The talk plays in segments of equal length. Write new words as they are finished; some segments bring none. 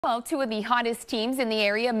Well, two of the hottest teams in the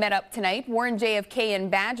area met up tonight. Warren, JFK, and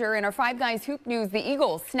Badger. In our Five Guys Hoop News, the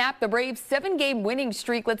Eagles snapped the Braves' 7-game winning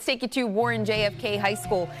streak. Let's take you to Warren JFK High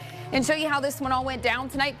School and show you how this one all went down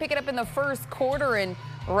tonight. Pick it up in the first quarter, and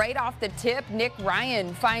right off the tip, Nick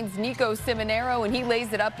Ryan finds Nico Simonero, and he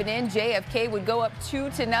lays it up and in. JFK would go up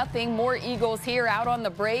 2-0. More Eagles here out on the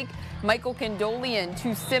break. Michael Condolian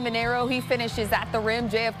to Simonero. He finishes at the rim.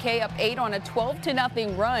 JFK up 8 on a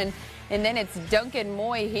 12-0 run. And then it's Duncan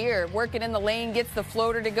Moy here, working in the lane, gets the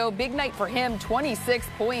floater to go. Big night for him, 26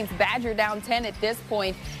 points. Badger down 10 at this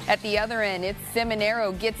point. At the other end, it's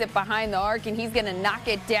Simonero, gets it behind the arc, and he's going to knock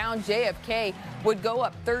it down. JFK would go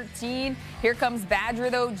up 13. Here comes Badger,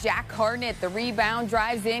 though. Jack Harnett, the rebound,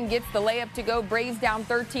 drives in, gets the layup to go. Braves down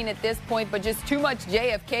 13 at this point, but just too much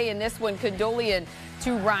JFK in this one. Condolian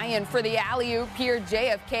to Ryan for the alley-oop here.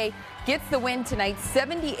 JFK gets the win tonight,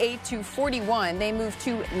 78-41. They move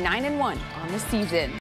to 9-1 on the season.